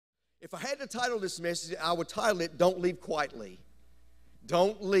If I had to title this message, I would title it, Don't Leave Quietly.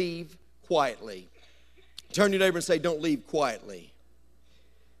 Don't leave quietly. Turn to your neighbor and say, don't leave quietly.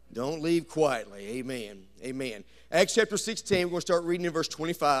 Don't leave quietly. Amen. Amen. Acts chapter 16, we're going to start reading in verse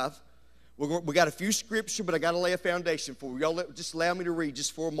 25. We got a few scripture, but I got to lay a foundation for you. Y'all just allow me to read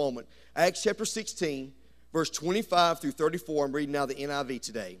just for a moment. Acts chapter 16, verse 25 through 34. I'm reading now the NIV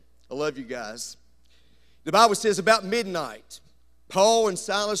today. I love you guys. The Bible says, about midnight, Paul and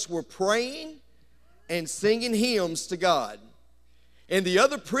Silas were praying and singing hymns to God. And the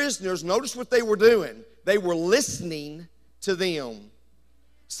other prisoners, notice what they were doing. They were listening to them.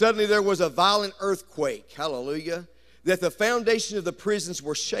 Suddenly there was a violent earthquake, hallelujah, that the foundation of the prisons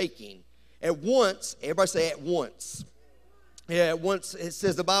were shaking. At once, everybody say at once. Yeah, at once, it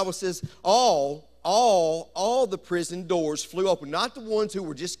says, the Bible says, all the prison doors flew open. Not the ones who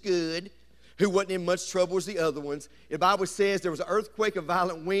were just good, who wasn't in much trouble as the other ones. The Bible says there was an earthquake, a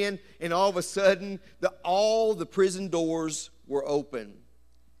violent wind, and all of a sudden, all the prison doors were open.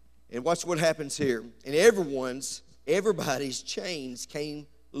 And watch what happens here. And everybody's chains came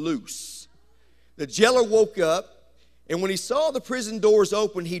loose. The jailer woke up, and when he saw the prison doors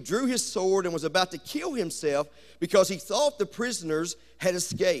open, he drew his sword and was about to kill himself because he thought the prisoners had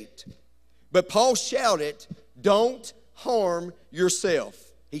escaped. But Paul shouted, don't harm yourself.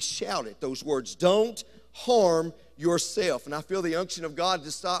 He shouted those words, don't harm yourself. And I feel the unction of God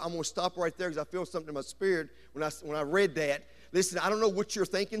to stop. I'm going to stop right there because I feel something in my spirit when I read that. Listen, I don't know what you're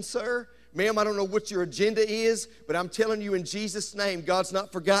thinking, sir. Ma'am, I don't know what your agenda is, but I'm telling you in Jesus' name, God's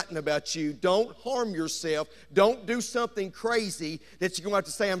not forgotten about you. Don't harm yourself. Don't do something crazy that you're going to have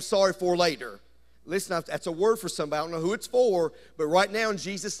to say, I'm sorry for later. Listen, that's a word for somebody. I don't know who it's for, but right now in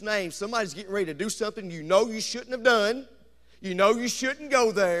Jesus' name, somebody's getting ready to do something you know you shouldn't have done. You know you shouldn't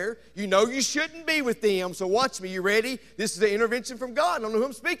go there. You know you shouldn't be with them. So watch me. You ready? This is an intervention from God. I don't know who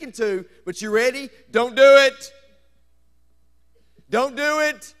I'm speaking to, but you ready? Don't do it. Don't do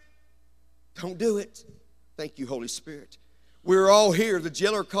it. Don't do it. Thank you, Holy Spirit. We're all here. The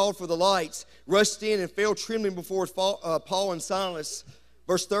jailer called for the lights, rushed in, and fell trembling before Paul and Silas.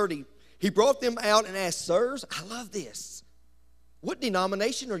 Verse 30. He brought them out and asked, sirs, I love this. What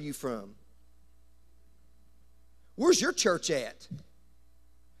denomination are you from? Where's your church at?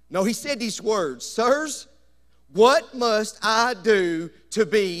 No, he said these words, sirs, what must I do to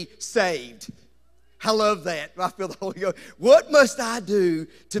be saved? I love that. I feel the Holy Ghost. What must I do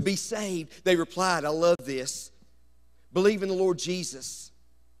to be saved? They replied, I love this. Believe in the Lord Jesus,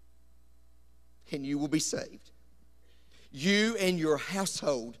 and you will be saved. You and your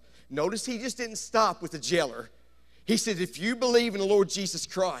household. Notice he just didn't stop with the jailer. He said, if you believe in the Lord Jesus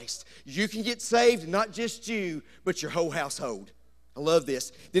Christ, you can get saved, not just you, but your whole household. I love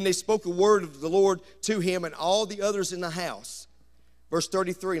this. Then they spoke a word of the Lord to him and all the others in the house. Verse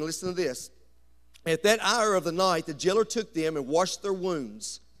 33, and listen to this. At that hour of the night, the jailer took them and washed their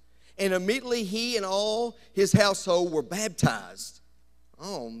wounds. And immediately he and all his household were baptized.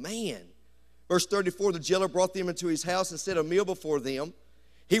 Oh, man. Verse 34, the jailer brought them into his house and set a meal before them.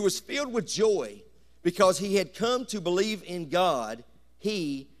 He was filled with joy because he had come to believe in God,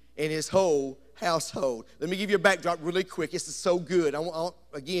 he and his whole household. Let me give you a backdrop really quick. This is so good.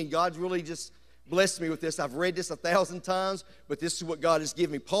 Again, God's really just blessed me with this. I've read this 1,000 times, but this is what God has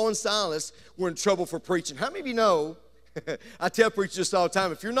given me. Paul and Silas were in trouble for preaching. How many of you know, I tell preachers this all the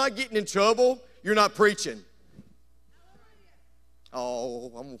time, if you're not getting in trouble, you're not preaching.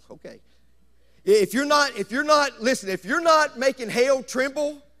 Oh, I'm okay. If you're not making hell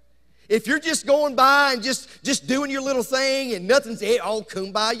tremble, if you're just going by and just doing your little thing and nothing's all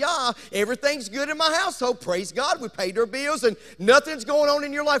kumbaya, everything's good in my household, praise God, we paid our bills and nothing's going on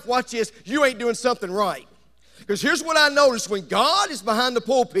in your life, watch this, you ain't doing something right. Because here's what I noticed, when God is behind the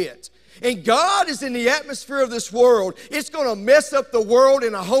pulpit and God is in the atmosphere of this world, it's going to mess up the world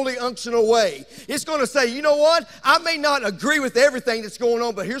in a holy unctional way. It's going to say, you know what, I may not agree with everything that's going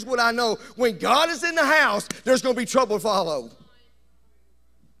on, but here's what I know, when God is in the house, there's going to be trouble followed.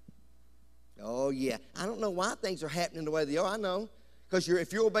 Oh, yeah. I don't know why things are happening the way they are. I know. Because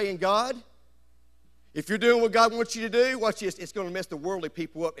if you're obeying God, if you're doing what God wants you to do, watch this. It's going to mess the worldly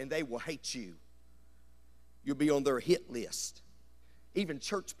people up, and they will hate you. You'll be on their hit list. Even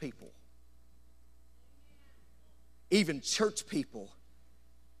church people. Even church people.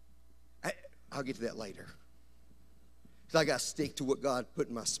 I'll get to that later. Because I got to stick to what God put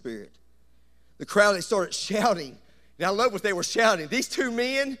in my spirit. The crowd, they started shouting. And I love what they were shouting. These two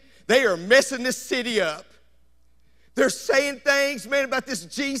men, they are messing this city up. They're saying things, man, about this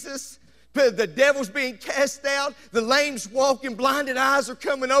Jesus. The devil's being cast out. The lame's walking. Blinded eyes are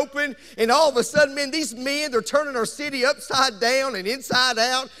coming open. And all of a sudden, man, these men, they're turning our city upside down and inside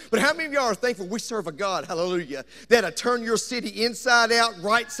out. But how many of y'all are thankful we serve a God, hallelujah, that'll turn your city inside out,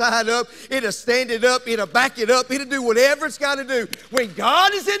 right side up. It'll stand it up. It'll back it up. It'll do whatever it's got to do. When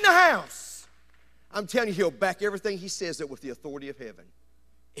God is in the house, I'm telling you, he'll back everything he says up with the authority of heaven.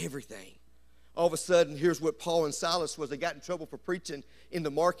 Everything. All of a sudden, here's what Paul and Silas was. They got in trouble for preaching in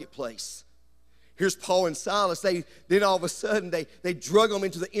the marketplace. Here's Paul and Silas. Then all of a sudden, they drug them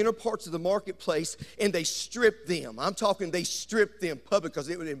into the inner parts of the marketplace and they stripped them. I'm talking they stripped them public because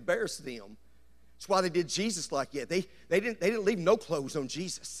it would embarrass them. That's why they did Jesus like that. They didn't leave no clothes on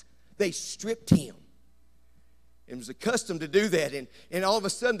Jesus. They stripped him. It was a custom to do that. And all of a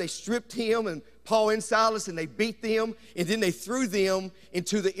sudden, they stripped him and Paul and Silas, and they beat them, and then they threw them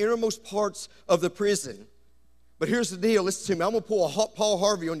into the innermost parts of the prison. But here's the deal. Listen to me. I'm going to pull a Paul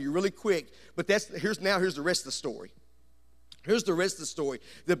Harvey on you really quick, but here's the rest of the story. Here's the rest of the story.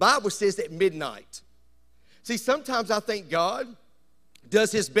 The Bible says at midnight. See, sometimes I think God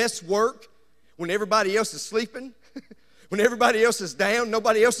does his best work when everybody else is sleeping, when everybody else is down,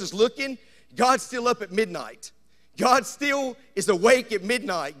 nobody else is looking. God's still up at midnight. God still is awake at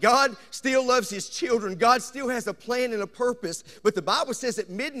midnight. God still loves his children. God still has a plan and a purpose. But the Bible says at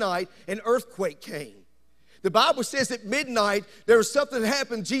midnight, an earthquake came. The Bible says at midnight, there was something that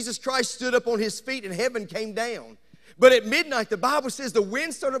happened. Jesus Christ stood up on his feet and heaven came down. But at midnight, the Bible says the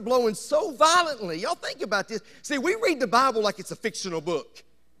wind started blowing so violently. Y'all think about this. See, we read the Bible like it's a fictional book.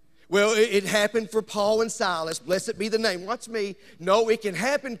 Well, it happened for Paul and Silas. Blessed be the name. Watch me. No, it can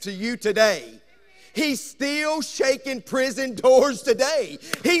happen to you today. He's still shaking prison doors today.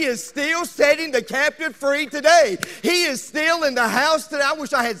 He is still setting the captive free today. He is still in the house today. I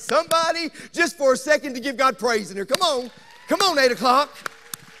wish I had somebody just for a second to give God praise in here. Come on, 8 o'clock.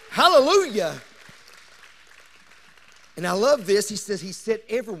 Hallelujah. And I love this. He says he set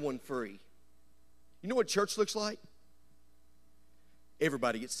everyone free. You know what church looks like?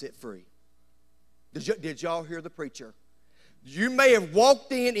 Everybody gets set free. Did y'all hear the preacher? You may have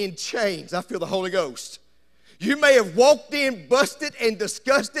walked in chains. I feel the Holy Ghost. You may have walked in busted and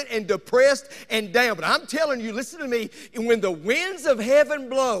disgusted and depressed and down. But I'm telling you, listen to me, when the winds of heaven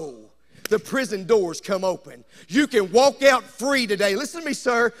blow, the prison doors come open. You can walk out free today. Listen to me,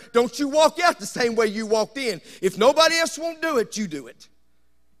 sir. Don't you walk out the same way you walked in. If nobody else won't do it, you do it.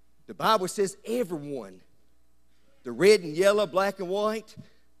 The Bible says everyone, the red and yellow, black and white,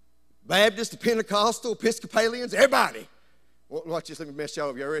 Baptist, Pentecostal, Episcopalians, everybody. Watch this, let me mess y'all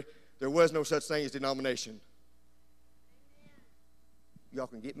up. Y'all ready? There was no such thing as denomination. Y'all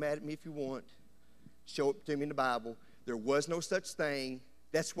can get mad at me if you want. Show it to me in the Bible. There was no such thing.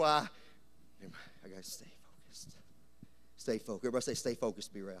 That's why I got to stay focused. Stay focused. Everybody say stay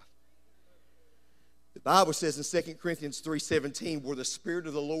focused, be Ralph. The Bible says in 2 Corinthians 3:17, where the Spirit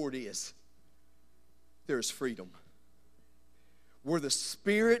of the Lord is, there is freedom. Where the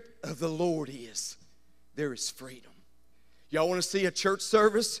Spirit of the Lord is, there is freedom. Y'all want to see a church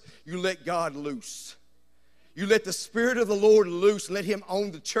service? You let God loose. You let the Spirit of the Lord loose and let him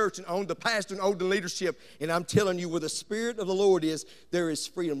own the church and own the pastor and own the leadership. And I'm telling you, where the Spirit of the Lord is, there is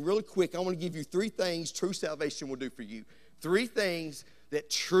freedom. Really quick, I want to give you 3 things true salvation will do for you. 3 things that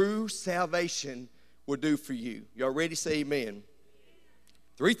true salvation will do for you. Y'all ready to say amen?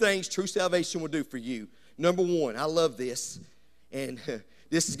 3 things true salvation will do for you. Number 1, I love this. And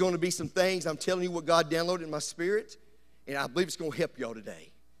this is going to be some things. I'm telling you what God downloaded in my spirit. And I believe it's going to help y'all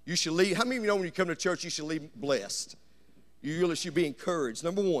today. You should leave. How many of you know when you come to church, you should leave blessed? You really should be encouraged.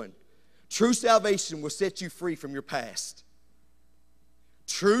 Number 1, true salvation will set you free from your past.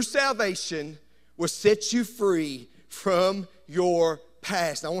 True salvation will set you free from your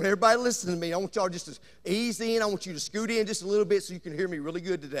past. Now, I want everybody to listen to me. I want y'all just to ease in. I want you to scoot in just a little bit so you can hear me really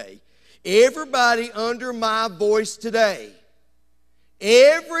good today. Everybody under my voice today,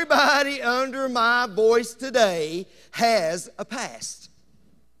 everybody under my voice today has a past.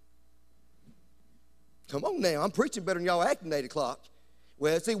 Come on now, I'm preaching better than y'all acting 8 o'clock.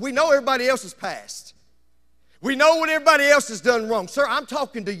 Well, see, we know everybody else's past. We know what everybody else has done wrong. Sir, I'm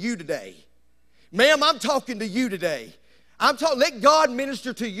talking to you today. Ma'am, I'm talking to you today. Let God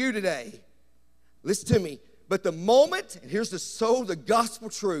minister to you today. Listen to me. But the moment, and here's the gospel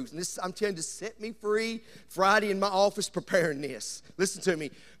truth, and this I'm telling you to set me free. Friday in my office preparing this. Listen to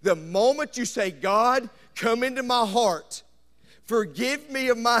me. The moment you say, God, come into my heart, forgive me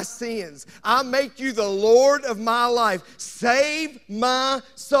of my sins. I make you the Lord of my life. Save my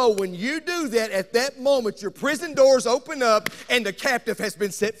soul. When you do that, at that moment, your prison doors open up and the captive has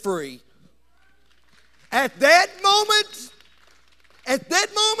been set free. At that moment,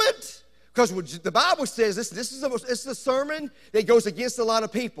 Because the Bible says this is a sermon that goes against a lot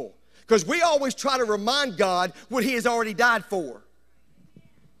of people. Because we always try to remind God what He has already died for.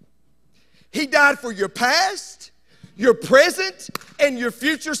 He died for your past, your present, and your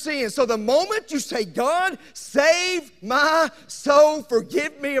future sins. So the moment you say, God, save my soul,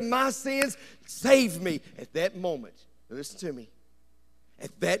 forgive me of my sins, save me. At that moment, listen to me,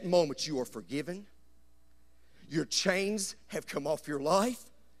 at that moment you are forgiven. Your chains have come off your life.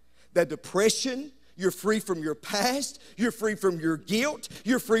 The depression, you're free from your past. You're free from your guilt.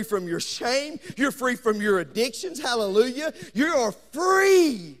 You're free from your shame. You're free from your addictions. Hallelujah. You are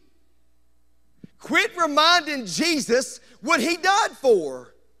free. Quit reminding Jesus what He died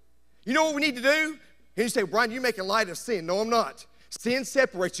for. You know what we need to do? And you say, Brian, you're making light of sin. No, I'm not. Sin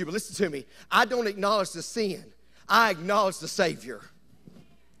separates you, but listen to me. I don't acknowledge the sin. I acknowledge the Savior.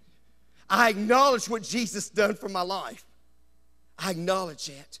 I acknowledge what Jesus done for my life. I acknowledge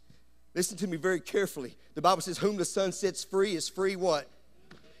that. Listen to me very carefully. The Bible says, whom the Son sets free is free what?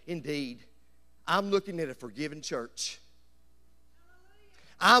 Indeed. I'm looking at a forgiven church.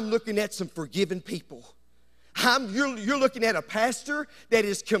 I'm looking at some forgiven people. You're looking at a pastor that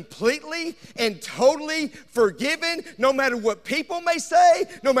is completely and totally forgiven, no matter what people may say,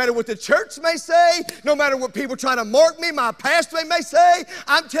 no matter what the church may say, no matter what people trying to mark me, my pastor may say.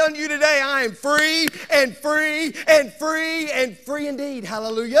 I'm telling you today, I am free and free and free and free indeed.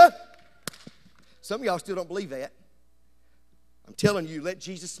 Hallelujah. Some of y'all still don't believe that. I'm telling you, let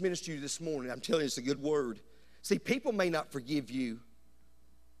Jesus minister you this morning. I'm telling you, it's a good word. See, people may not forgive you,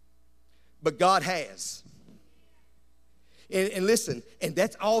 but God has. And listen, and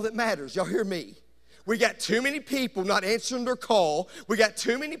that's all that matters. Y'all hear me? We got too many people not answering their call. We got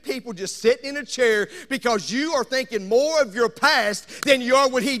too many people just sitting in a chair because you are thinking more of your past than you are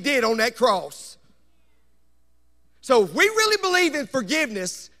what He did on that cross. So if we really believe in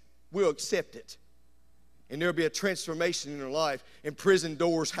forgiveness, we'll accept it. And there'll be a transformation in your life. And prison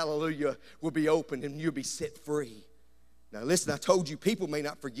doors, hallelujah, will be opened and you'll be set free. Now listen, I told you people may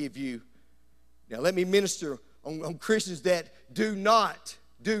not forgive you. Now let me minister on Christians that do not,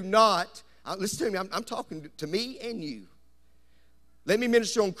 listen to me, I'm talking to me and you. Let me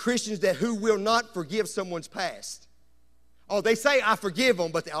minister on Christians that who will not forgive someone's past. Oh, they say, I forgive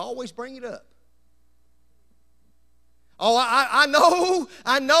them, but they always bring it up. Oh, I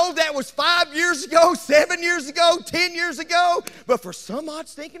know that was 5 years ago, 7 years ago, 10 years ago, but for some odd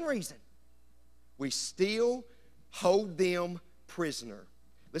stinking reason, we still hold them prisoner.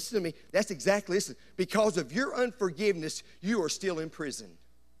 Listen to me. That's exactly, listen. Because of your unforgiveness, you are still in prison.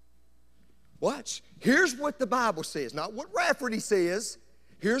 Watch. Here's what the Bible says. Not what Rafferty says.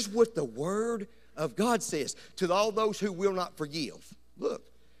 Here's what the Word of God says to all those who will not forgive. Look.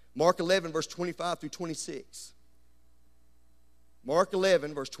 Mark 11, verse 25 through 26. Mark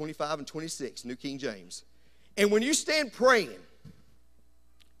 11, verse 25 and 26, New King James. And when you stand praying,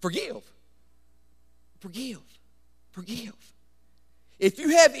 forgive. Forgive. Forgive. If you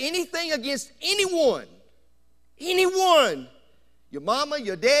have anything against anyone, your mama,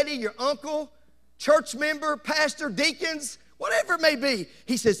 your daddy, your uncle, church member, pastor, deacons, whatever it may be,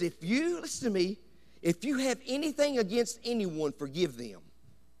 he says, listen to me, if you have anything against anyone, forgive them.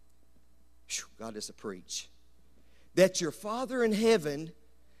 Whew, God is a preach. That your Father in heaven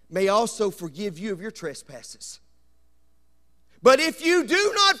may also forgive you of your trespasses. But if you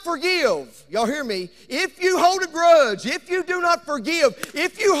do not forgive, y'all hear me, if you hold a grudge, if you do not forgive,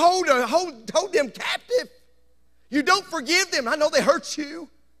 if you hold them captive, you don't forgive them. I know they hurt you.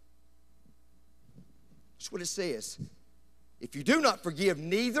 That's what it says. If you do not forgive,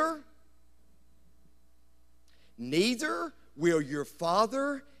 neither will your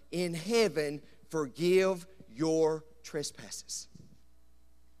Father in heaven forgive your trespasses.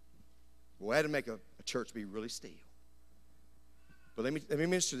 Well, I had to make a church be really still. But let me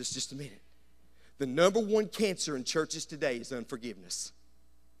minister this just a minute. The number one cancer in churches today is unforgiveness.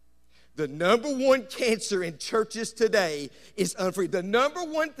 The number one cancer in churches today is unforgiveness. The number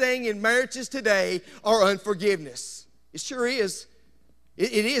one thing in marriages today are unforgiveness. It sure is.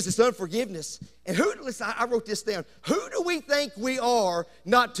 It is. It's unforgiveness. And listen, I wrote this down. Who do we think we are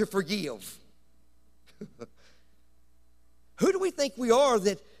not to forgive? Who do we think we are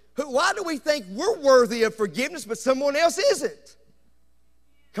why do we think we're worthy of forgiveness but someone else isn't?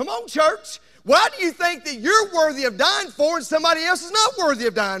 Come on, church. Why do you think that you're worthy of dying for and somebody else is not worthy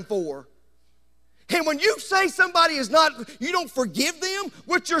of dying for? And when you say somebody is not, you don't forgive them,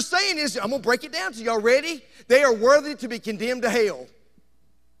 what you're saying is, I'm going to break it down to y'all. Ready? They are worthy to be condemned to hell.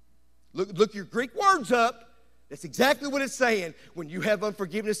 Look your Greek words up. That's exactly what it's saying. When you have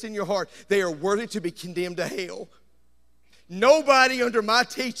unforgiveness in your heart, they are worthy to be condemned to hell. Nobody under my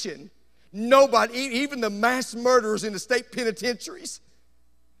teaching Nobody, even the mass murderers in the state penitentiaries.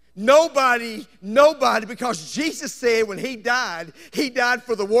 Nobody, because Jesus said when he died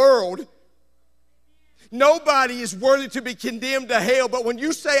for the world. Nobody is worthy to be condemned to hell. But when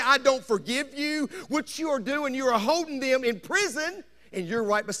you say, I don't forgive you, what you are doing, you are holding them in prison, and you're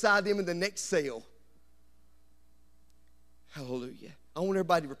right beside them in the next cell. Hallelujah. I want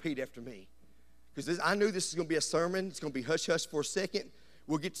everybody to repeat after me. Because I knew this is going to be a sermon. It's going to be hush-hush for a second.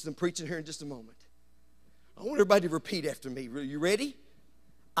 We'll get to some preaching here in just a moment. I want everybody to repeat after me. Are you ready?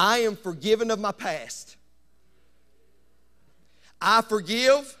 I am forgiven of my past. I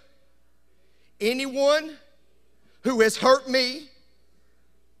forgive anyone who has hurt me.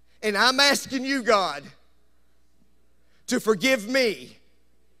 And I'm asking you, God, to forgive me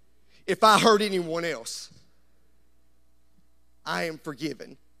if I hurt anyone else. I am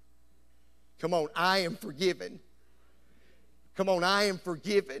forgiven. Come on, I am forgiven. Come on, I am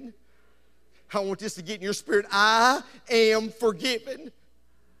forgiven. I want this to get in your spirit. I am forgiven.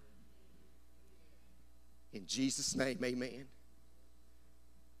 In Jesus' name, amen.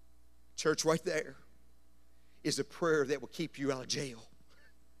 Church, right there is a prayer that will keep you out of jail.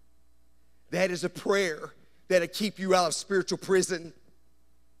 That is a prayer that will keep you out of spiritual prison.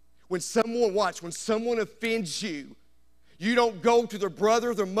 When someone offends you, you don't go to their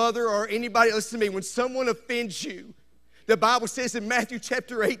brother, their mother, or anybody. Listen to me. When someone offends you, the Bible says in Matthew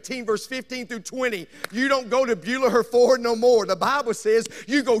chapter 18, verse 15 through 20, you don't go to Beulah or Ford no more. The Bible says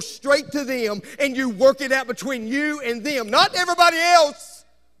you go straight to them and you work it out between you and them, not everybody else.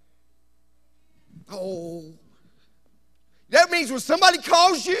 Oh, that means when somebody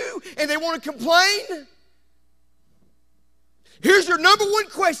calls you and they want to complain, here's your number one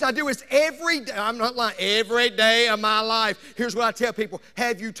question I do is every day, I'm not lying, every day of my life, here's what I tell people,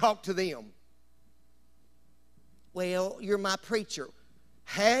 have you talked to them? Well, you're my preacher.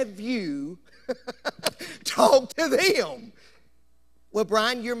 Have you talked to them? Well,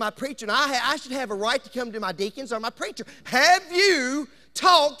 Brian, you're my preacher, and I should have a right to come to my deacons or my preacher. Have you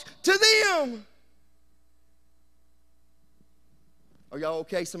talked to them? Are y'all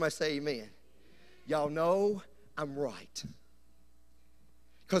okay? Somebody say amen. Y'all know I'm right.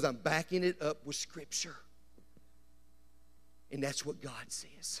 Because I'm backing it up with Scripture. And that's what God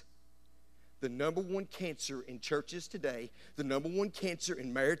says. The number one cancer in churches today, the number one cancer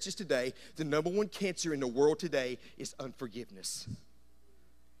in marriages today, the number one cancer in the world today is unforgiveness.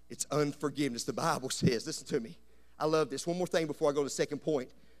 It's unforgiveness. The Bible says, listen to me. I love this. One more thing before I go to the second point.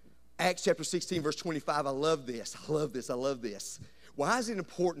 Acts chapter 16, verse 25. I love this. I love this. I love this. Why is it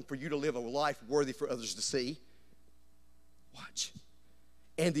important for you to live a life worthy for others to see? Watch.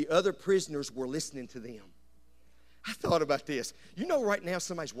 And the other prisoners were listening to them. I thought about this. You know right now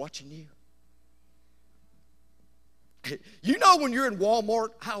somebody's watching you. You know when you're in Walmart,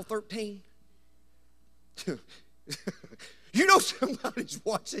 aisle 13? You know somebody's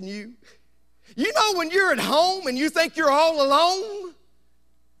watching you. You know when you're at home and you think you're all alone?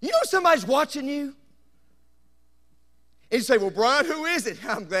 You know somebody's watching you. And you say, well, Brian, who is it?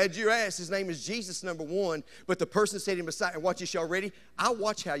 I'm glad you asked. His name is Jesus, number one. But the person sitting beside, and watch this, y'all ready? I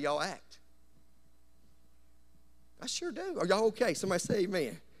watch how y'all act. I sure do. Are y'all okay? Somebody say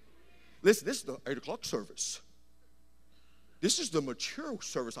amen. Listen, this is the 8 o'clock service. This is the mature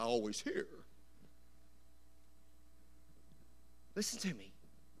service I always hear. Listen to me.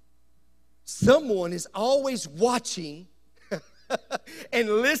 Someone is always watching and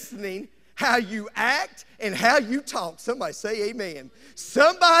listening how you act and how you talk. Somebody say amen.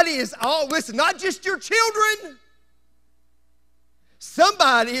 Somebody is listen, not just your children.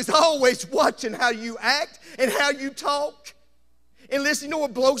 Somebody is always watching how you act and how you talk. And listen, you know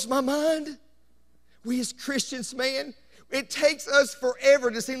what blows my mind? We as Christians, man, it takes us forever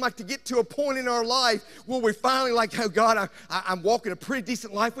to seem like to get to a point in our life where we finally like, oh God, I'm walking a pretty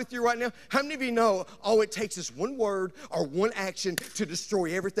decent life with you right now. How many of you know all it takes is one word or one action to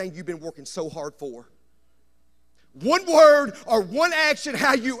destroy everything you've been working so hard for? One word or one action,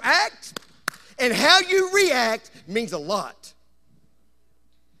 how you act and how you react means a lot.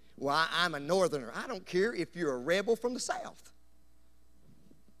 Well, I'm a northerner. I don't care if you're a rebel from the South.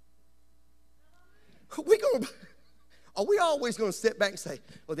 Are we always going to step back and say,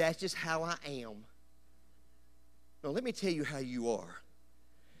 well, that's just how I am? No, let me tell you how you are.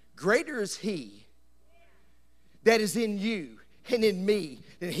 Greater is He that is in you and in me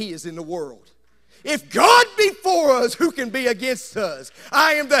than He is in the world. If God be for us, who can be against us?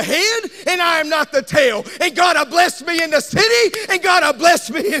 I am the head and I am not the tail. And God will bless me in the city and God will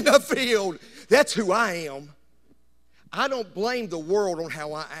bless me in the field. That's who I am. I don't blame the world on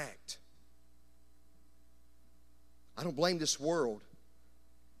how I act. I don't blame this world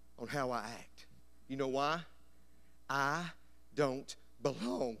on how I act. You know why? I don't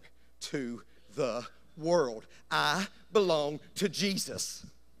belong to the world. I belong to Jesus.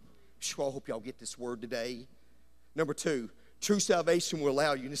 I hope y'all get this word today. Number 2, true salvation will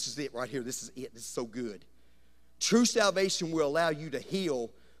allow you, and this is it right here, this is it, this is so good. True salvation will allow you to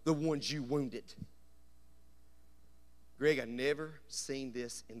heal the ones you wounded. Greg, I've never seen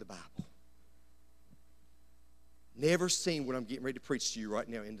this in the Bible. Never seen what I'm getting ready to preach to you right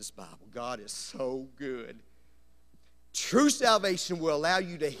now in this Bible. God is so good. True salvation will allow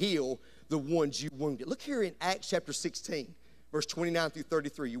you to heal the ones you wounded. Look here in Acts chapter 16, verse 29 through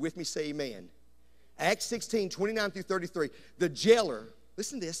 33. You with me? Say amen. Acts 16, 29 through 33. The jailer,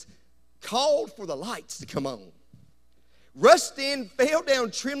 listen to this, called for the lights to come on. Rushed in, fell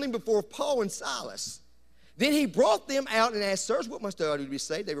down trembling before Paul and Silas. Then he brought them out and asked, sirs, what must I do to be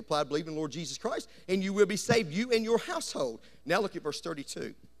saved? They replied, believe in the Lord Jesus Christ, and you will be saved, you and your household. Now look at verse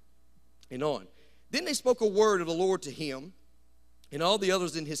 32 and on. Then they spoke a word of the Lord to him and all the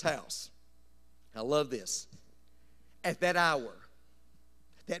others in his house. I love this. At that hour,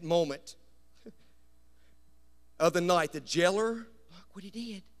 at that moment of the night, the jailer, look what he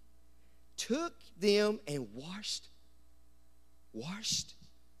did, took them and washed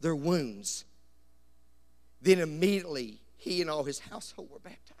their wounds. Then immediately he and all his household were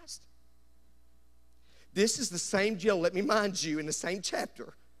baptized. This is the same jailer, let me mind you, in the same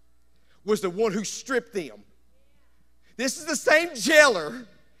chapter, was the one who stripped them. This is the same jailer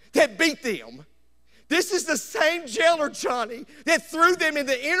that beat them. This is the same jailer, Johnny, that threw them in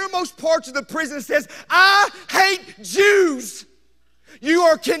the innermost parts of the prison and says, I hate Jews. You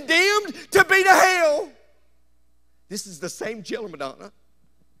are condemned to be to hell. This is the same jailer, Madonna,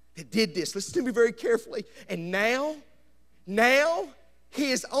 that did this. Listen to me very carefully. And now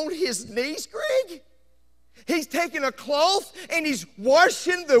he is on his knees, Greg. He's taking a cloth and he's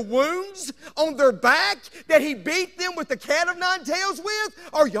washing the wounds on their back that he beat them with the cat of nine tails with.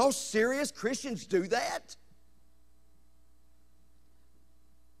 Are y'all serious? Christians do that?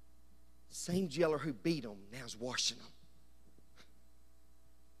 Same jailer who beat them now is washing them.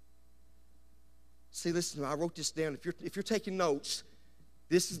 See, listen, I wrote this down. If you're taking notes,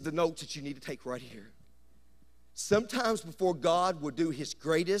 this is the notes that you need to take right here. Sometimes before God will do his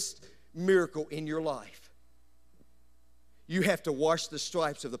greatest miracle in your life, you have to wash the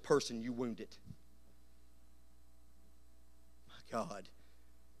stripes of the person you wounded. My God.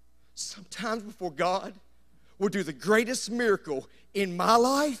 Sometimes before God will do the greatest miracle in my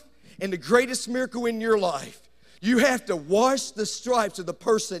life and the greatest miracle in your life, you have to wash the stripes of the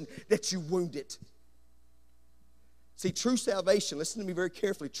person that you wounded. See, true salvation, listen to me very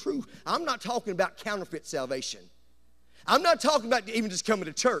carefully. True, I'm not talking about counterfeit salvation. I'm not talking about even just coming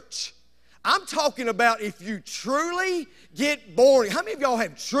to church. I'm talking about if you truly get born. How many of y'all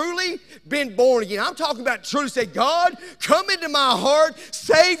have truly been born again? I'm talking about truly say, God, come into my heart,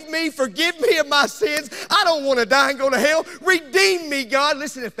 save me, forgive me of my sins. I don't want to die and go to hell. Redeem me, God.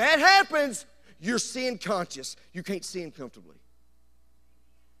 Listen, if that happens, you're sin conscious. You can't sin comfortably.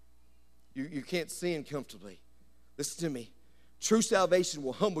 You can't sin comfortably. Listen to me. True salvation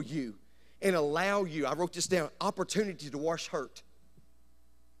will humble you and allow you, I wrote this down, opportunity to wash hurt.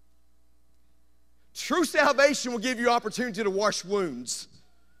 True salvation will give you opportunity to wash wounds.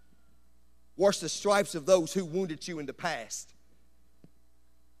 Wash the stripes of those who wounded you in the past.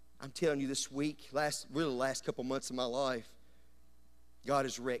 I'm telling you this week, last couple months of my life, God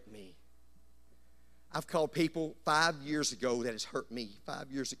has wrecked me. I've called people 5 years ago that has hurt me, 5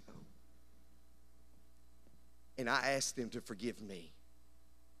 years ago. And I asked them to forgive me.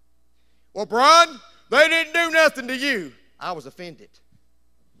 Well, Brian, they didn't do nothing to you. I was offended.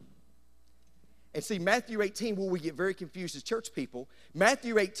 And see, Matthew 18, where we get very confused as church people,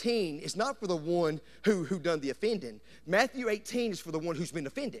 Matthew 18 is not for the one who done the offending. Matthew 18 is for the one who's been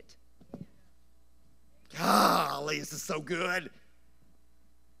offended. Golly, this is so good.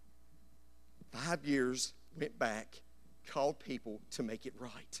 5 years, went back, called people to make it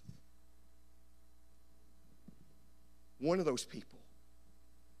right. One of those people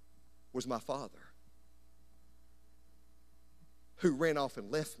was my father, who ran off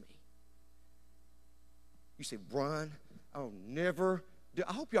and left me. You say, Brian, I'll never do.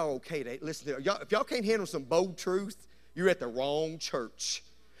 I hope y'all okay today. Listen, if y'all can't handle some bold truth, you're at the wrong church.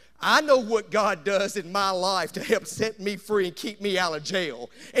 I know what God does in my life to help set me free and keep me out of jail.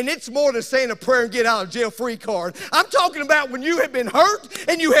 And it's more than saying a prayer and get out of jail free card. I'm talking about when you have been hurt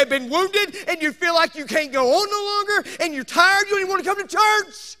and you have been wounded and you feel like you can't go on no longer and you're tired, you don't even want to come to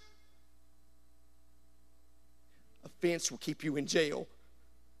church. Offense will keep you in jail.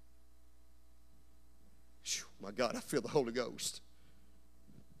 Whew, my God, I feel the Holy Ghost.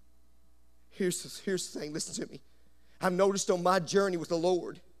 Here's the thing, listen to me. I've noticed on my journey with the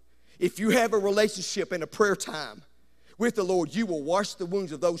Lord, if you have a relationship and a prayer time with the Lord, you will wash the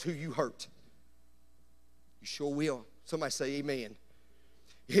wounds of those who you hurt. You sure will. Somebody say amen.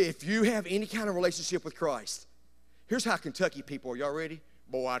 If you have any kind of relationship with Christ, here's how Kentucky people are. Y'all ready?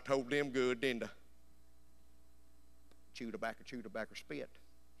 Boy, I told them good, didn't I? Chew tobacco, spit.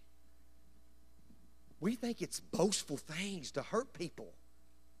 We think it's boastful things to hurt people.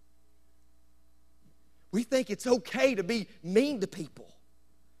 We think it's okay to be mean to people.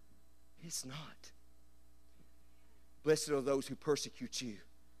 It's not. Blessed are those who persecute you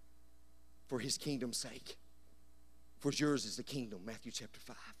for his kingdom's sake. For yours is the kingdom, Matthew chapter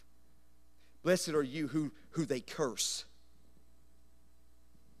 5. Blessed are you who they curse.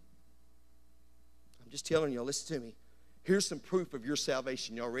 I'm just telling y'all, listen to me. Here's some proof of your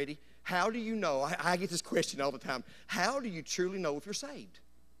salvation. Y'all ready? How do you know? I get this question all the time. How do you truly know if you're saved?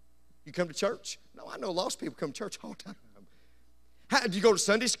 You come to church? No, I know lost people come to church all the time. How, do you go to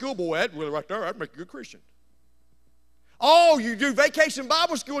Sunday school? Boy, that really right there, that'd make you a good Christian. Oh, you do vacation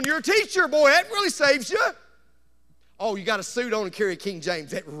Bible school and you're a teacher. Boy, that really saves you. Oh, you got a suit on and carry a King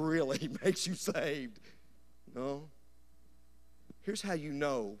James. That really makes you saved. No. Here's how you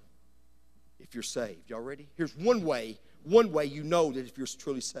know if you're saved. Y'all ready? Here's one way you know that if you're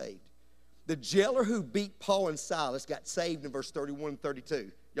truly saved. The jailer who beat Paul and Silas got saved in verse 31 and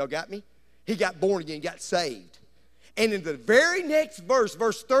 32. Y'all got me? He got born again, got saved. And in the very next verse,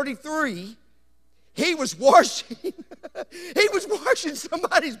 verse 33, he was washing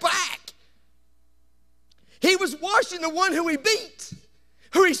somebody's back. He was washing the one who he beat,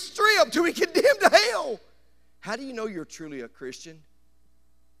 who he stripped, who he condemned to hell. How do you know you're truly a Christian?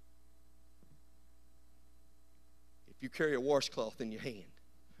 If you carry a washcloth in your hand.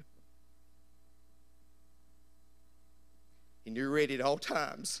 And you're ready at all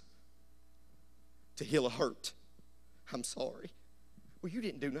times to heal a hurt. I'm sorry. Well, you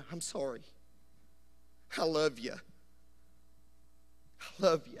didn't do nothing. I'm sorry. I love you. I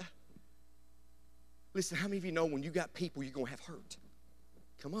love you. Listen, how many of you know when you got people, you're going to have hurt?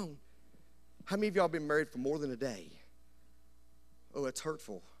 Come on. How many of y'all been married for more than a day? Oh, it's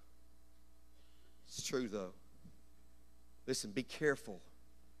hurtful. It's true, though. Listen, be careful.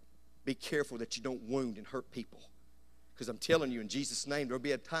 Be careful that you don't wound and hurt people. Because I'm telling you, in Jesus' name, there'll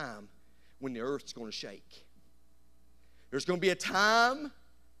be a time when the earth's going to shake. There's going to be a time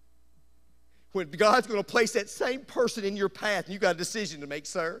when God's going to place that same person in your path, and you got a decision to make,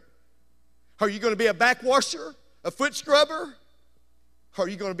 sir. Are you going to be a backwasher, a foot scrubber, or are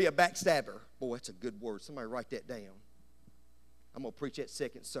you going to be a backstabber? Boy, that's a good word. Somebody write that down. I'm going to preach that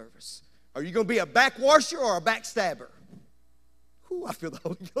second service. Are you going to be a backwasher or a backstabber? Ooh, I feel the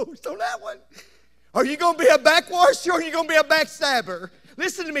Holy Ghost on that one. Are you going to be a backwasher or are you going to be a backstabber?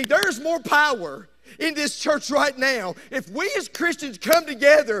 Listen to me, there's more power in this church right now. If we as Christians come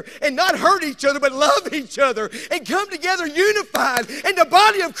together and not hurt each other but love each other and come together unified and the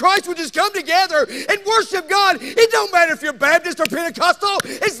body of Christ will just come together and worship God, it don't matter if you're Baptist or Pentecostal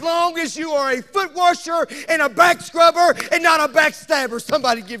as long as you are a foot washer and a back scrubber and not a backstabber.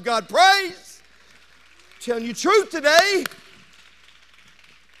 Somebody give God praise. I'm telling you truth today.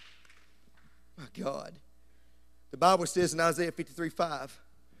 My God. The Bible says in Isaiah 53:5,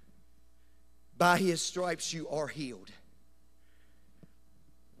 by his stripes you are healed.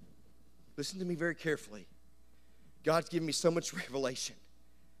 Listen to me very carefully. God's given me so much revelation.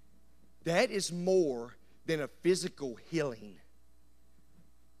 That is more than a physical healing.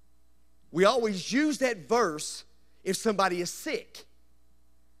 We always use that verse if somebody is sick.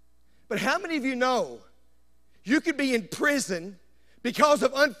 But how many of you know you could be in prison because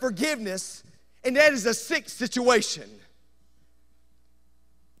of unforgiveness, and that is a sick situation?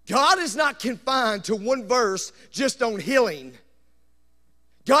 God is not confined to one verse just on healing.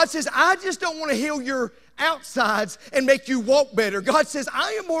 God says, I just don't want to heal your outsides and make you walk better. God says,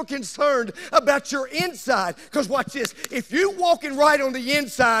 I am more concerned about your inside. Because watch this, if you're walking right on the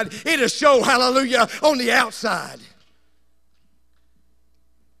inside, it'll show, hallelujah, on the outside.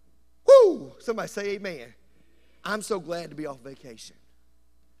 Woo! Somebody say amen. I'm so glad to be off vacation.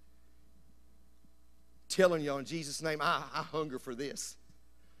 Telling y'all in Jesus' name, I hunger for this.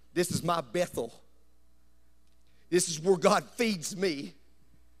 This is my Bethel. This is where God feeds me.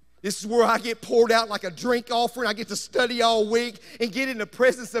 This is where I get poured out like a drink offering. I get to study all week and get in the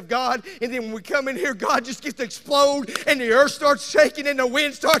presence of God. And then when we come in here, God just gets to explode and the earth starts shaking and the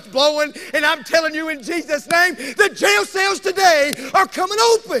wind starts blowing. And I'm telling you in Jesus' name, the jail cells today are coming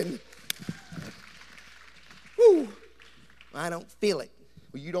open. Whew. I don't feel it.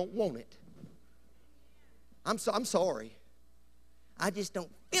 Well, you don't want it. I'm sorry. I just don't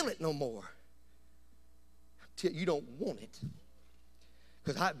feel it no more. you don't want it.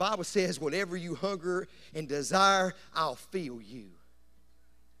 Because the Bible says, whatever you hunger and desire, I'll fill you.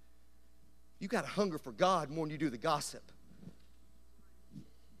 You got to hunger for God more than you do the gossip.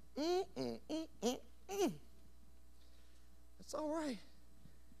 That's all right.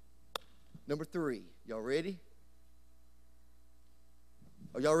 Number 3. Y'all ready?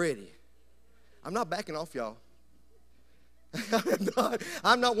 Are y'all ready? I'm not backing off, y'all.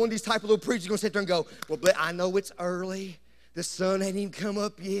 I'm not one of these type of little preachers going to sit there and go, well, I know it's early. The sun ain't even come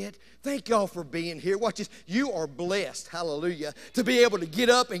up yet. Thank y'all for being here. Watch this. You are blessed, hallelujah, to be able to get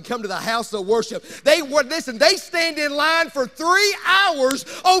up and come to the house of worship. They stand in line for 3 hours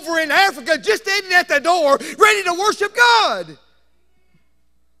over in Africa, just standing at the door, ready to worship God.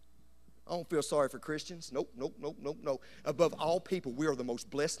 I don't feel sorry for Christians. Nope. Above all people, we are the most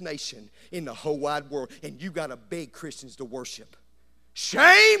blessed nation in the whole wide world, and you got to beg Christians to worship.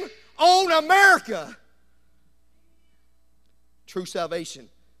 Shame on America. True salvation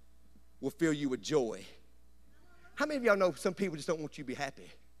will fill you with joy. How many of y'all know some people just don't want you to be happy?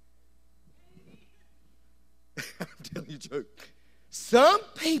 I'm telling you the truth. Some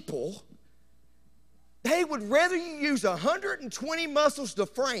people, they would rather you use 120 muscles to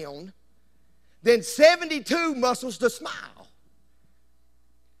frown than 72 muscles to smile.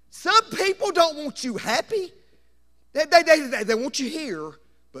 Some people don't want you happy. They want you here,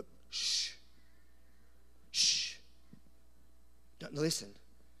 but shh. Listen,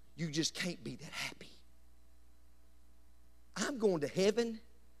 you just can't be that happy. I'm going to heaven,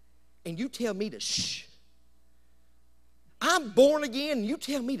 and you tell me to shh. I'm born again, and you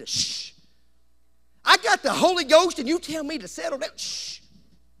tell me to shh. I got the Holy Ghost, and you tell me to settle down. Shh.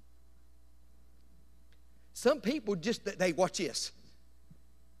 Some people watch this.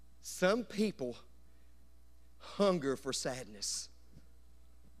 Some people hunger for sadness.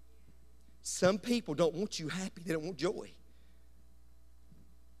 Some people don't want you happy. They don't want joy.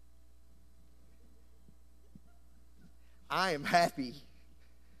 I am happy.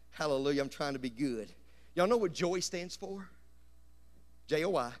 Hallelujah. I'm trying to be good. Y'all know what joy stands for?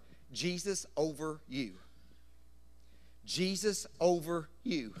 J-O-Y. Jesus over you. Jesus over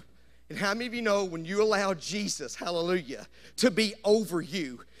you. And how many of you know when you allow Jesus, hallelujah, to be over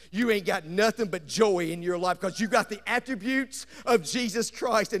you, you ain't got nothing but joy in your life because you got the attributes of Jesus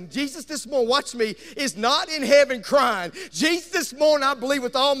Christ. And Jesus this morning, watch me, is not in heaven crying. Jesus this morning, I believe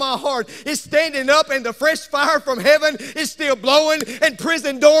with all my heart, is standing up and the fresh fire from heaven is still blowing and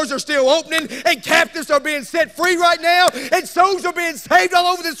prison doors are still opening and captives are being set free right now and souls are being saved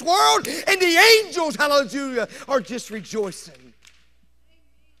all over this world and the angels, hallelujah, are just rejoicing.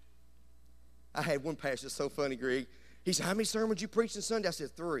 I had one pastor, so funny, Greg. He said, how many sermons you preached on Sunday? I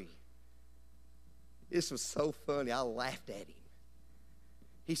said, 3. This was so funny. I laughed at him.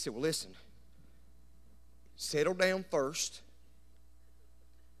 He said, well, listen, settle down first.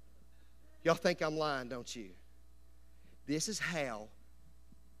 Y'all think I'm lying, don't you? This is how,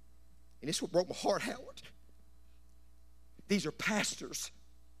 and this is what broke my heart, Howard. These are pastors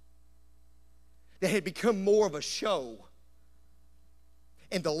that had become more of a show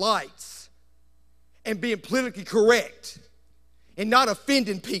and the lights and being politically correct and not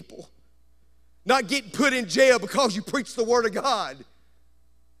offending people, not getting put in jail because you preach the Word of God.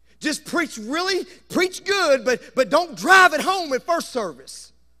 Just preach good, but don't drive it home in first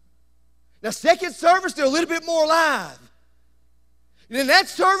service. Now, second service, they're a little bit more live. And then that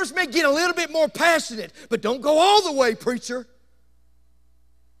service may get a little bit more passionate, but don't go all the way, preacher.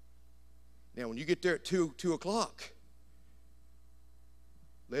 Now, when you get there at 2 o'clock,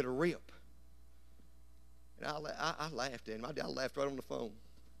 let her rip. And I laughed at him. I laughed right on the phone.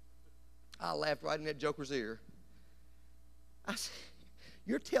 I laughed right in that joker's ear. I said,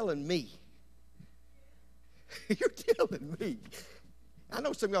 you're telling me. You're telling me. I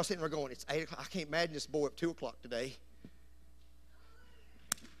know some of y'all sitting there going, it's 8 o'clock. I can't imagine this boy at 2 o'clock today.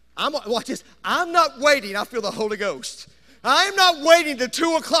 Watch this. I'm not waiting. I feel the Holy Ghost. I'm not waiting till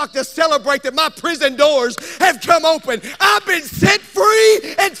 2 o'clock to celebrate that my prison doors have come open. I've been set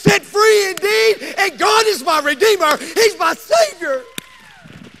free and set free indeed. And God is my Redeemer. He's my Savior.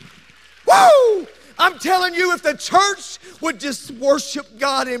 Woo! I'm telling you, if the church would just worship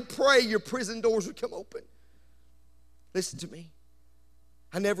God and pray, your prison doors would come open. Listen to me.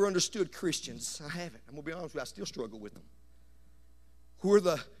 I never understood Christians. I haven't. I'm going to be honest with you. I still struggle with them.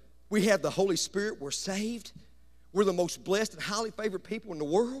 We have the Holy Spirit. We're saved. We're the most blessed and highly favored people in the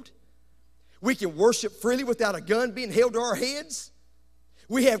world. We can worship freely without a gun being held to our heads.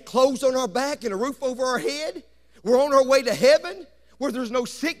 We have clothes on our back and a roof over our head. We're on our way to heaven where there's no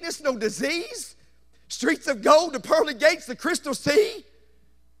sickness, no disease. Streets of gold, the pearly gates, the crystal sea.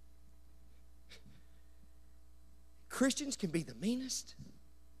 Christians can be the meanest,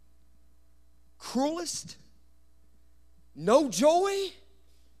 cruelest, no joy.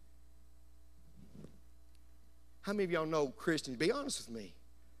 How many of y'all know Christians? Be honest with me.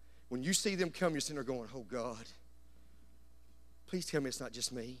 When you see them come, you're sitting there going, oh God, please tell me it's not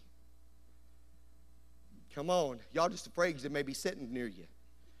just me. Come on. Y'all just afraid because they may be sitting near you.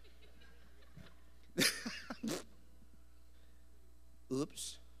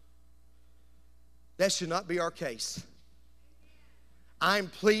 Oops. That should not be our case. I'm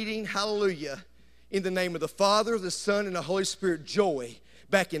pleading, hallelujah, in the name of the Father, the Son, and the Holy Spirit, joy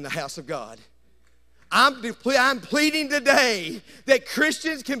back in the house of God. I'm pleading today that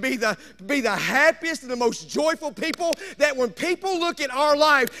Christians can be the happiest and the most joyful people, that when people look at our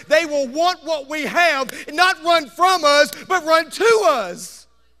life, they will want what we have and not run from us, but run to us.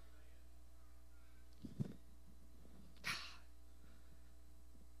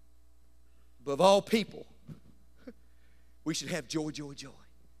 Above all people, we should have joy, joy, joy.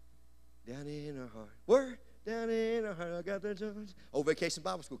 Down in our heart. Where? Down in our heart. I got the joy. Old Vacation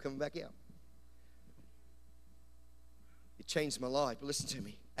Bible School coming back out. It changed my life. But listen to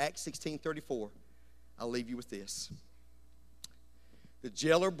me. Acts 16:34. I'll leave you with this. The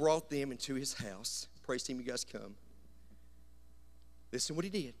jailer brought them into his house. Praise team, you guys come. Listen what he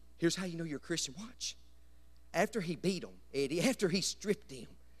did. Here's how you know you're a Christian. Watch. After he beat them, Eddie, after he stripped them,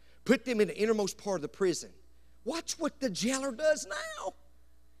 put them in the innermost part of the prison, watch what the jailer does now.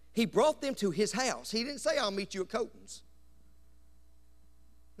 He brought them to his house. He didn't say, I'll meet you at Coton's.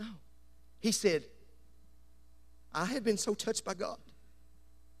 No. He said, I have been so touched by God.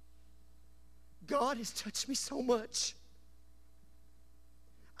 God has touched me so much.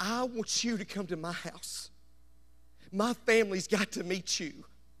 I want you to come to my house. My family's got to meet you.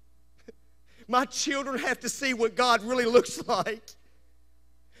 My children have to see what God really looks like.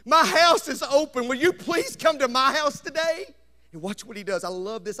 My house is open. Will you please come to my house today? And watch what he does. I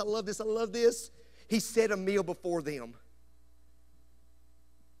love this, I love this, I love this. He set a meal before them.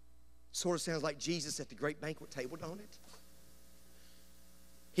 Sort of sounds like Jesus at the great banquet table, don't it?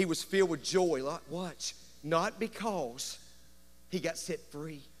 He was filled with joy. Watch. Not because he got set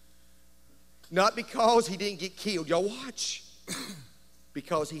free. Not because he didn't get killed. Y'all watch.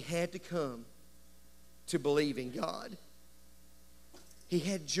 Because he had to come to believe in God. He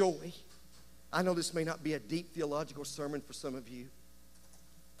had joy. I know this may not be a deep theological sermon for some of you.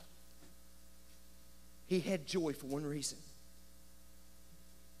 He had joy for one reason.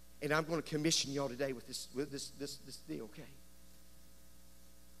 And I'm going to commission y'all today with this deal, okay?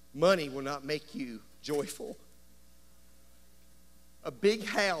 Money will not make you joyful. A big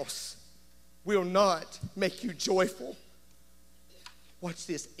house will not make you joyful. Watch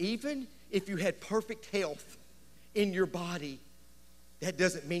this. Even if you had perfect health in your body, that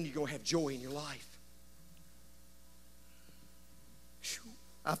doesn't mean you're going to have joy in your life.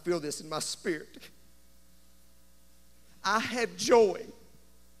 I feel this in my spirit. I have joy.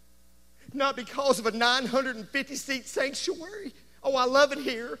 Not because of a 950-seat sanctuary. Oh, I love it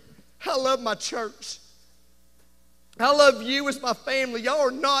here. I love my church. I love you as my family. Y'all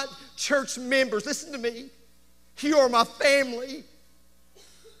are not church members. Listen to me. You are my family.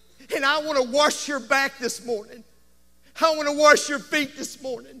 And I want to wash your back this morning. I want to wash your feet this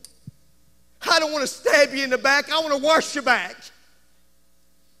morning. I don't want to stab you in the back. I want to wash your back.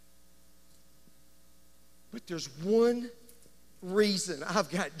 But there's one reason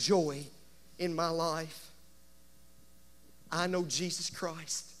I've got joy in my life. I know Jesus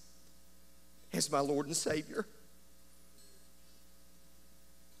Christ as my Lord and Savior.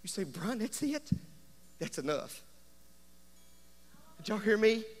 You say, Brian, that's it? That's enough. Did y'all hear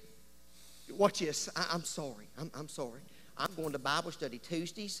me? Watch this. I'm sorry. I'm sorry. I'm going to Bible study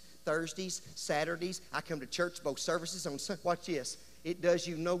Tuesdays, Thursdays, Saturdays. I come to church both services on Sunday. Watch this. It does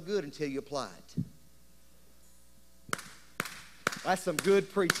you no good until you apply it. That's some good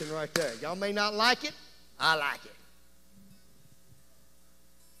preaching right there. Y'all may not like it. I like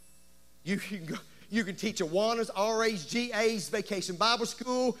it. You can teach Awanas, RAs, GAs, Vacation Bible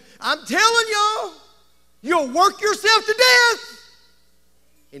School. I'm telling y'all, you'll work yourself to death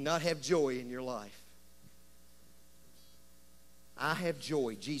and not have joy in your life. I have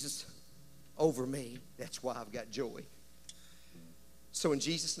joy. Jesus over me. That's why I've got joy. So in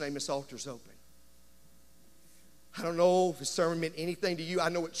Jesus' name, this altar's open. I don't know if the sermon meant anything to you. I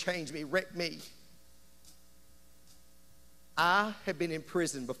know it changed me, wrecked me. I have been in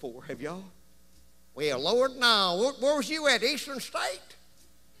prison before. Have y'all? Well, Lord, no. Where was you at? Eastern State?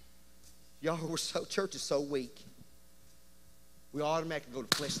 Y'all were so, church is so weak. We automatically go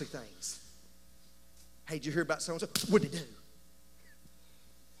to fleshly things. Hey, did you hear about so-and-so? What did they do?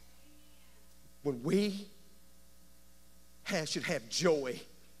 When we should have joy.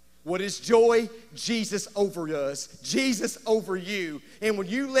 What is joy? Jesus over us. Jesus over you. And when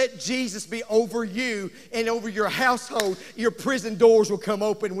you let Jesus be over you and over your household, your prison doors will come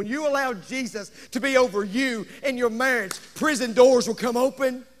open. When you allow Jesus to be over you and your marriage, prison doors will come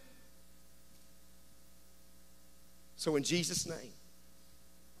open. So in Jesus' name,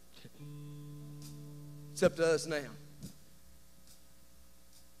 it's up to us now.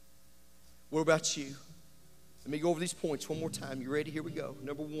 What about you? Let me go over these points one more time. You ready? Here we go.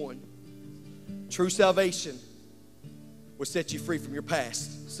 Number one, true salvation will set you free from your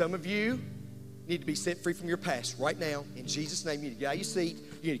past. Some of you need to be set free from your past right now. In Jesus' name, you need to get out of your seat.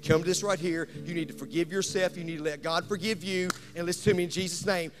 You need to come to this right here. You need to forgive yourself. You need to let God forgive you. And listen to me in Jesus'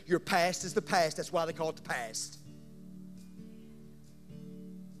 name. Your past is the past. That's why they call it the past.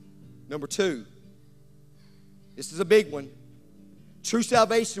 Number two, this is a big one. True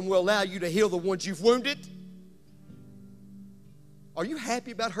salvation will allow you to heal the ones you've wounded. Are you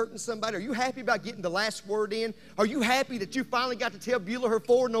happy about hurting somebody? Are you happy about getting the last word in? Are you happy that you finally got to tell Beulah her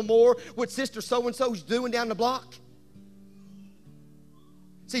forward no more what sister so-and-so's doing down the block?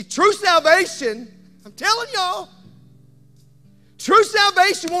 See, true salvation, I'm telling y'all, true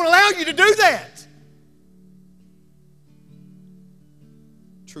salvation won't allow you to do that.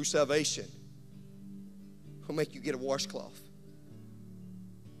 True salvation will make you get a washcloth.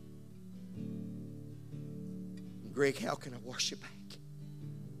 Greg, how can I wash you back?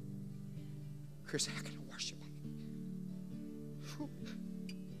 Chris, how can I wash you back? Whew.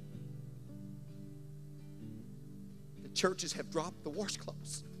 The churches have dropped the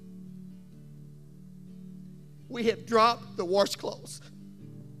washcloths. We have dropped the washcloths.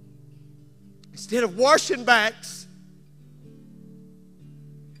 Instead of washing backs,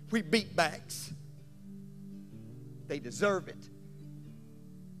 we beat backs. They deserve it.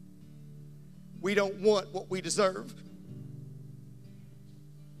 We don't want what we deserve.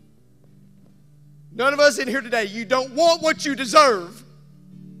 None of us in here today, you don't want what you deserve.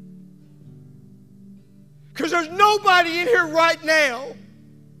 Because there's nobody in here right now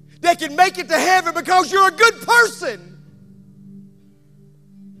that can make it to heaven because you're a good person.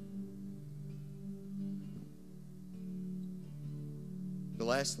 The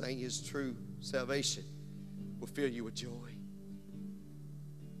last thing is true salvation will fill you with joy.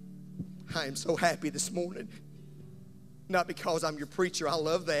 I am so happy this morning. Not because I'm your preacher, I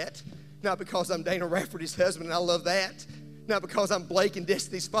love that. Not because I'm Dana Rafferty's husband, and I love that. Not because I'm Blake and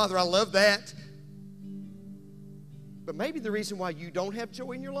Destiny's father, I love that. But maybe the reason why you don't have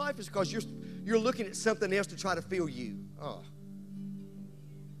joy in your life is because you're looking at something else to try to fill you. Oh.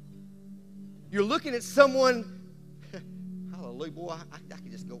 You're looking at someone, hallelujah, boy, I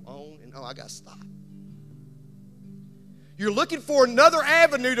can just go on and I got to stop. You're looking for another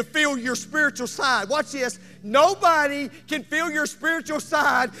avenue to fill your spiritual side. Watch this. Nobody can fill your spiritual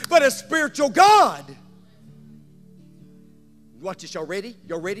side but a spiritual God. Watch this. Y'all ready?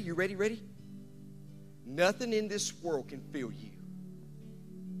 Y'all ready? You ready? Ready? Nothing in this world can fill you.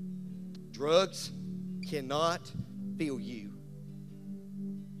 Drugs cannot fill you.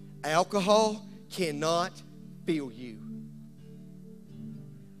 Alcohol cannot fill you.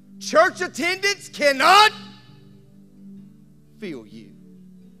 Church attendance cannot fill you.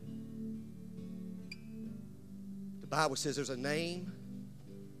 The Bible says there's a name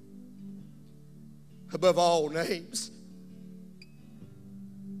above all names,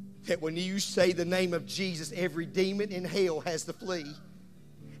 that when you say the name of Jesus, every demon in hell has to flee.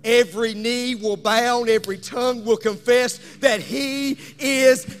 Every knee will bow, every tongue will confess that He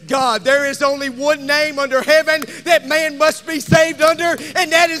is God. There is only one name under heaven that man must be saved under,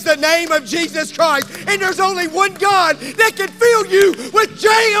 and that is the name of Jesus Christ. And there's only one God that can fill you with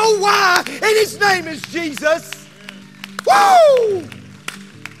J-O-Y, and His name is Jesus. Woo!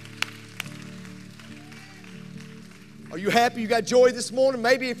 Are you happy you got joy this morning?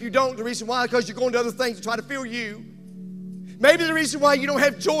 Maybe if you don't, the reason why is because you're going to other things to try to fill you. Maybe the reason why you don't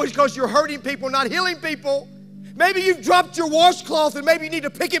have joy is because you're hurting people, not healing people. Maybe you've dropped your washcloth and maybe you need to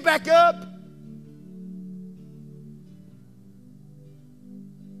pick it back up.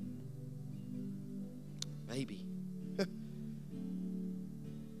 Maybe.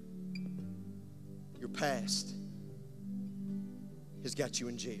 Your past has got you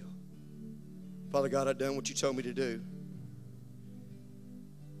in jail. Father God, I've done what you told me to do.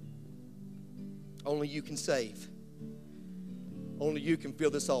 Only you can save. Only you can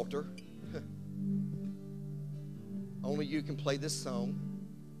fill this altar. Only you can play this song.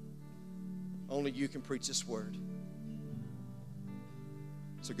 Only you can preach this word.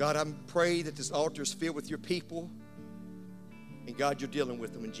 So God, I pray that this altar is filled with your people. And God, you're dealing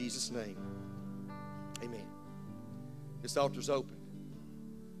with them in Jesus' name. Amen. This altar's open.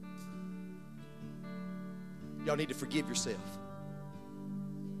 Y'all need to forgive yourself.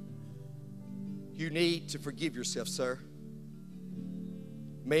 You need to forgive yourself, sir.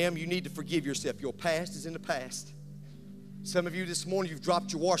 Ma'am, you need to forgive yourself. Your past is in the past. Some of you this morning, you've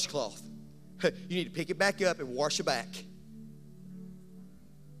dropped your washcloth. You need to pick it back up and wash it back.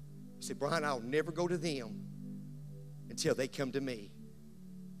 You say, Brian, I'll never go to them until they come to me.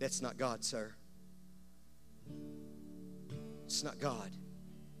 That's not God, sir. It's not God.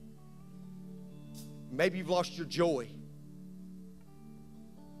 Maybe you've lost your joy.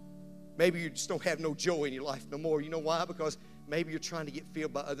 Maybe you just don't have no joy in your life no more. You know why? Because maybe you're trying to get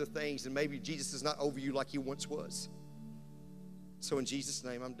filled by other things, and maybe Jesus is not over you like he once was. So in Jesus'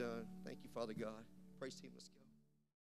 name, I'm done. Thank you, Father God. Praise him. Let's go.